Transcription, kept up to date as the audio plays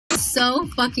so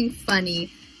fucking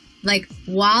funny. Like,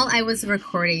 while I was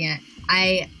recording it,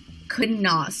 I could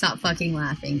not stop fucking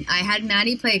laughing. I had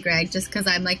Maddie play Greg just because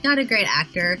I'm, like, not a great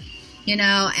actor, you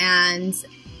know, and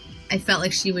I felt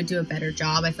like she would do a better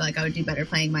job. I feel like I would do better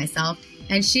playing myself.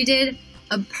 And she did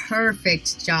a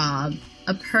perfect job.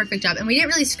 A perfect job. And we didn't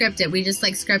really script it. We just,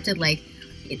 like, scripted, like,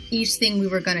 each thing we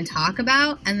were going to talk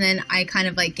about. And then I kind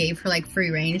of, like, gave her, like,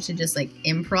 free range to just, like,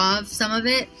 improv some of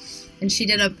it. And she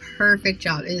did a perfect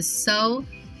job. It is so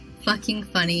fucking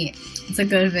funny. It's a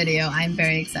good video. I'm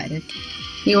very excited.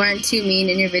 You weren't too mean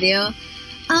in your video?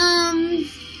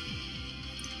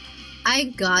 I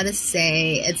gotta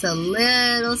say, it's a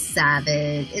little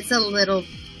savage. It's a little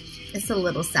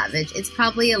savage. It's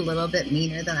probably a little bit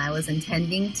meaner than I was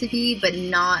intending to be, but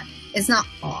it's not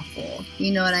awful.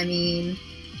 You know what I mean?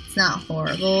 It's not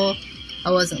horrible.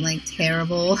 I wasn't, like,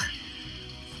 terrible.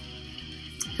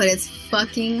 But it's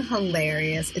fucking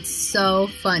hilarious. It's so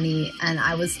funny, and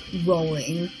I was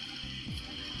rolling.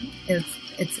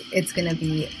 It's gonna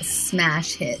be a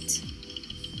smash hit.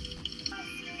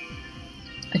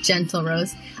 A gentle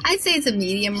roast. I'd say it's a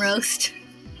medium roast.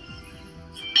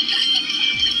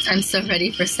 I'm so ready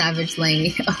for Savage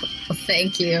Lainey. Oh,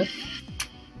 thank you.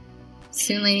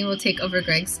 Soon Lainey will take over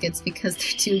Greg's skits because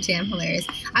they're too damn hilarious.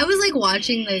 I was, like,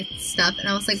 watching the stuff, and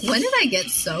I was like, when did I get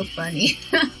so funny?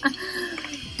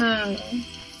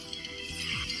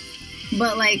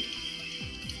 But, like,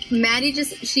 Maddie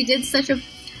she did such a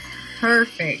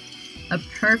perfect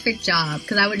job,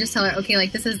 because I would just tell her, okay,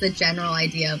 like, this is the general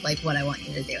idea of, like, what I want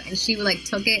you to do, and she, like,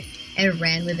 took it and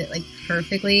ran with it, like,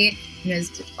 perfectly, and it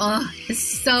was, oh, it's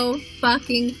so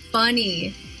fucking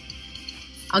funny.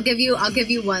 I'll give you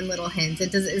one little hint.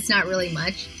 It's not really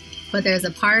much, but there's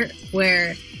a part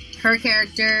where her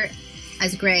character,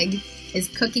 as Greg, is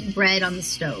cooking bread on the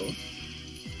stove.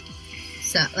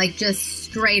 So, like, just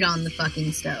straight on the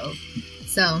fucking stove.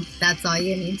 So, that's all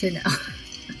you need to know.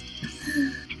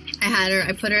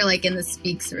 I put her, like, in the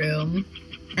speaks room,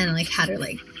 and, like, had her,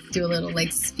 like, do a little,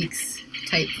 like, speaks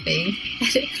type thing.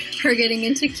 Her getting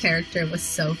into character was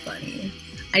so funny.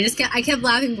 I kept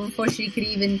laughing before she could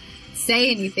even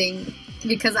say anything,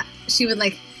 because she would,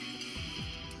 like,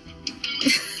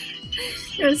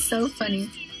 it was so funny.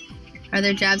 Are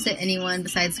there jabs at anyone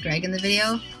besides Greg in the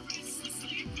video?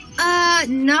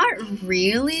 Not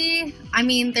really. I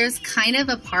mean, there's kind of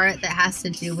a part that has to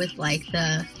do with, like,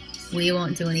 the we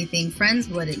won't do anything friends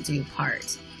wouldn't do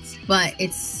part. But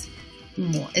it's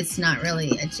not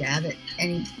really a jab at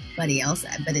anybody else,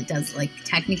 but it does, like,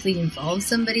 technically involve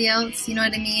somebody else, you know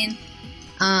what I mean?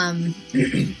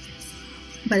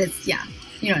 But it's, yeah,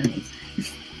 you know what I mean?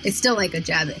 It's still, like, a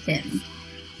jab at him.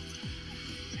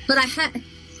 But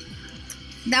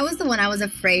that was the one I was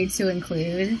afraid to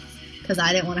include, because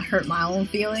I didn't want to hurt my own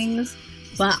feelings,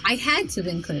 but I had to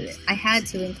include it. I had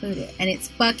to include it, and it's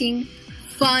fucking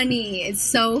funny. It's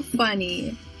so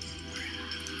funny.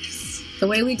 The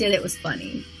way we did it was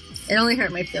funny. It only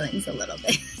hurt my feelings a little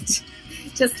bit.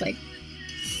 Just, like...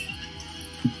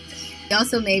 We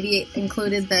also maybe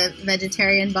included the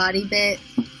vegetarian body bit.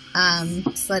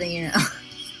 Just letting you know.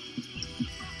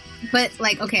 But,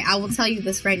 like, okay, I will tell you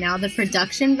this right now. The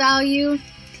production value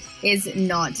is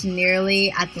not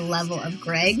nearly at the level of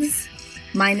Greg's.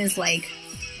 Mine is, like,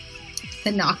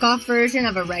 the knockoff version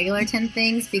of a regular 10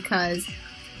 things, because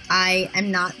I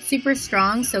am not super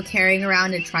strong, so carrying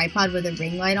around a tripod with a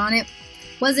ring light on it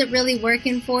wasn't really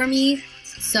working for me,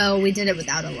 so we did it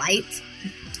without a light.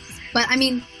 But, I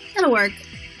mean, it'll work.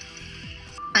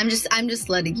 I'm just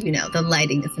letting you know, the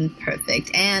lighting isn't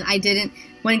perfect. And I didn't...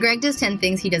 When Greg does 10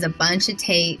 things, he does a bunch of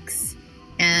takes,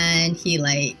 and he,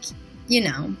 like, you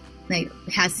know, like,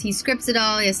 he scripts it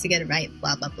all, he has to get it right,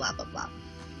 blah, blah, blah, blah, blah.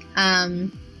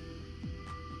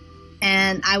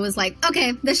 And I was like,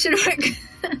 okay, this should work.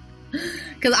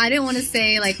 Because I didn't want to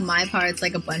say, like, my parts,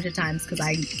 like, a bunch of times, because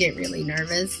I get really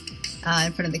nervous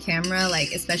in front of the camera,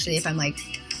 like, especially if I'm, like,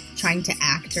 trying to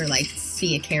act or, like,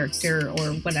 be a character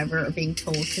or whatever, or being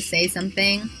told to say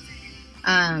something.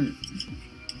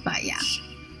 But yeah,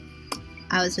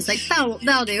 I was just like,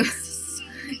 that'll do.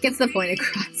 Gets the point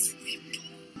across.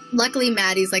 Luckily,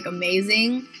 Maddie's, like,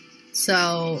 amazing,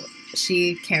 so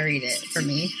she carried it for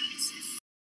me.